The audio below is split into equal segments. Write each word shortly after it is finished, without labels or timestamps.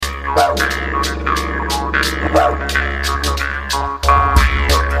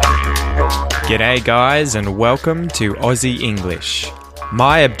G'day guys and welcome to Aussie English.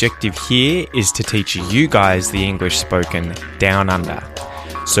 My objective here is to teach you guys the English spoken down under.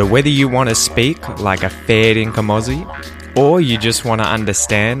 So whether you want to speak like a fair dinkum Aussie or you just want to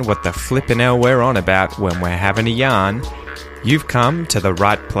understand what the flippin' hell we're on about when we're having a yarn, you've come to the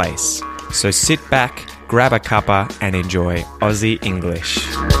right place. So sit back, grab a cuppa and enjoy Aussie English.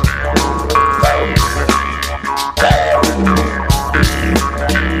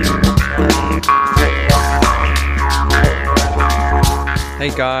 Hey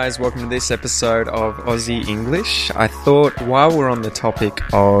guys, welcome to this episode of Aussie English. I thought while we're on the topic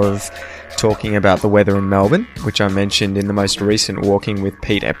of talking about the weather in Melbourne, which I mentioned in the most recent Walking with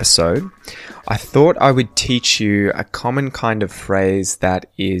Pete episode, I thought I would teach you a common kind of phrase that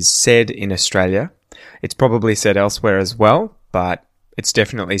is said in Australia. It's probably said elsewhere as well, but it's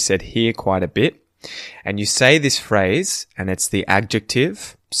definitely said here quite a bit. And you say this phrase, and it's the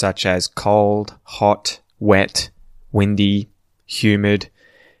adjective, such as cold, hot, wet, windy, humid,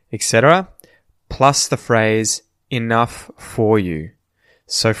 etc., plus the phrase enough for you.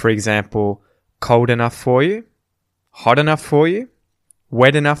 So for example, cold enough for you, hot enough for you,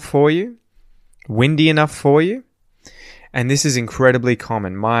 wet enough for you, windy enough for you. And this is incredibly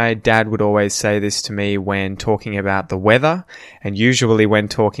common. My dad would always say this to me when talking about the weather, and usually when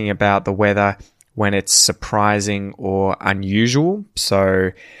talking about the weather when it's surprising or unusual.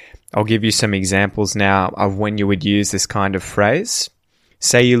 So I'll give you some examples now of when you would use this kind of phrase.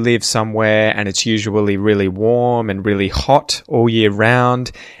 Say you live somewhere and it's usually really warm and really hot all year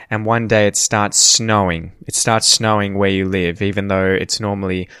round, and one day it starts snowing. It starts snowing where you live, even though it's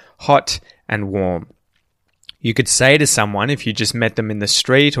normally hot and warm. You could say to someone, if you just met them in the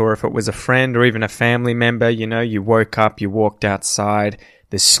street, or if it was a friend or even a family member, you woke up, you walked outside,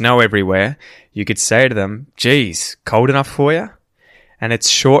 there's snow everywhere. You could say to them, geez, cold enough for you? And it's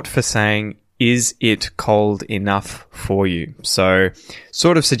short for saying, is it cold enough for you? So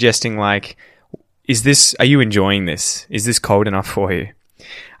sort of suggesting like, are you enjoying this? Is this cold enough for you?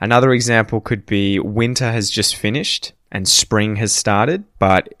 Another example could be winter has just finished and spring has started,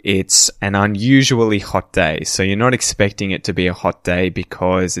 but it's an unusually hot day. So you're not expecting it to be a hot day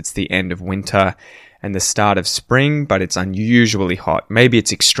because it's the end of winter and the start of spring, but it's unusually hot. Maybe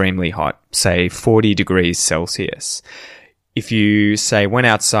it's extremely hot, say 40 degrees Celsius. If you, say, went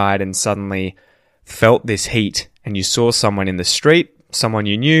outside and suddenly felt this heat and you saw someone in the street, someone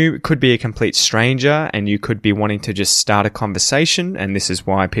you knew, it could be a complete stranger, and you could be wanting to just start a conversation, and this is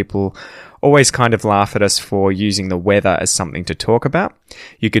why people always kind of laugh at us for using the weather as something to talk about.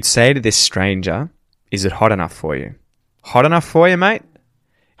 You could say to this stranger, is it hot enough for you? Hot enough for you, mate?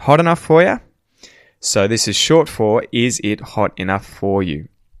 Hot enough for you? So this is short for, is it hot enough for you?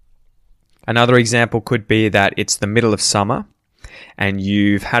 Another example could be that it's the middle of summer and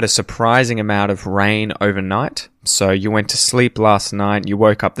you've had a surprising amount of rain overnight. So you went to sleep last night, you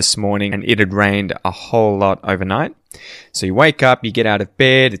woke up this morning and it had rained a whole lot overnight. So you wake up, you get out of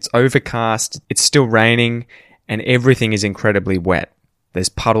bed, it's overcast, it's still raining, and everything is incredibly wet. There's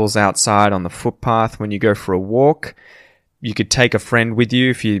puddles outside on the footpath when you go for a walk. You could take a friend with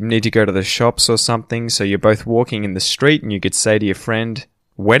you if you need to go to the shops or something. So you're both walking in the street and you could say to your friend,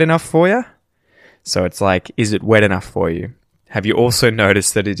 wet enough for you? So it's like, is it wet enough for you? Have you also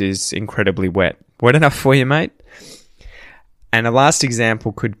noticed that it is incredibly wet? Wet enough for you, mate? And a last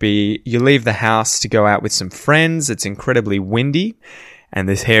example could be you leave the house to go out with some friends. It's incredibly windy and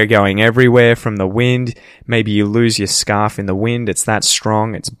there's hair going everywhere from the wind. Maybe you lose your scarf in the wind. It's that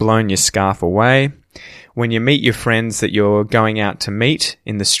strong. It's blown your scarf away. When you meet your friends that you're going out to meet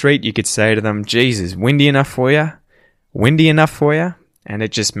in the street, you could say to them, Jesus, windy enough for you? Windy enough for you? And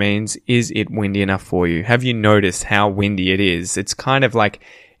it just means, is it windy enough for you? Have you noticed how windy it is? It's kind of like,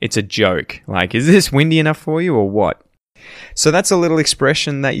 it's a joke. Like, is this windy enough for you or what? So that's a little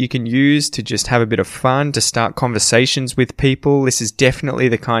expression that you can use to just have a bit of fun, to start conversations with people. This is definitely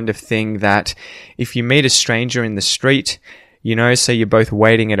the kind of thing that if you meet a stranger in the street, say you're both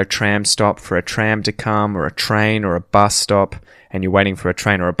waiting at a tram stop for a tram to come, or a train or a bus stop, and you're waiting for a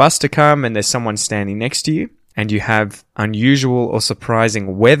train or a bus to come, and there's someone standing next to you, and you have unusual or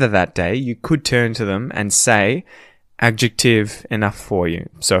surprising weather that day, you could turn to them and say, adjective enough for you.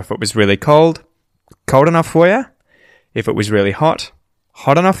 So if it was really cold, cold enough for you? If it was really hot,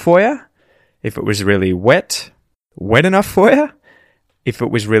 hot enough for you? If it was really wet, wet enough for you? If it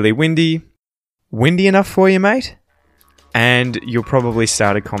was really windy, windy enough for you, mate? And you'll probably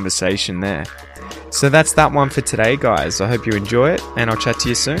start a conversation there. So that's that one for today, guys. I hope you enjoy it, and I'll chat to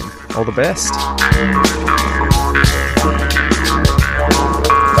you soon. All the best.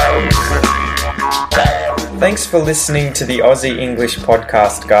 Thanks for listening to the Aussie English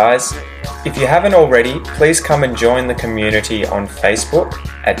podcast, guys. If you haven't already, please come and join the community on Facebook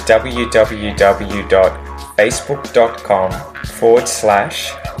at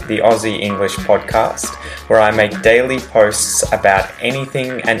www.facebook.com/The Aussie English Podcast, where I make daily posts about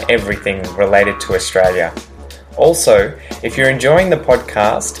anything and everything related to Australia. Also, if you're enjoying the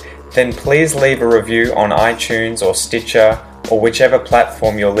podcast, then please leave a review on iTunes or Stitcher or whichever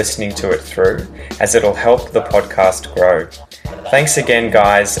platform you're listening to it through, as it'll help the podcast grow. Thanks again,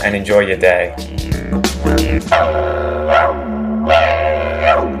 guys, and enjoy your day.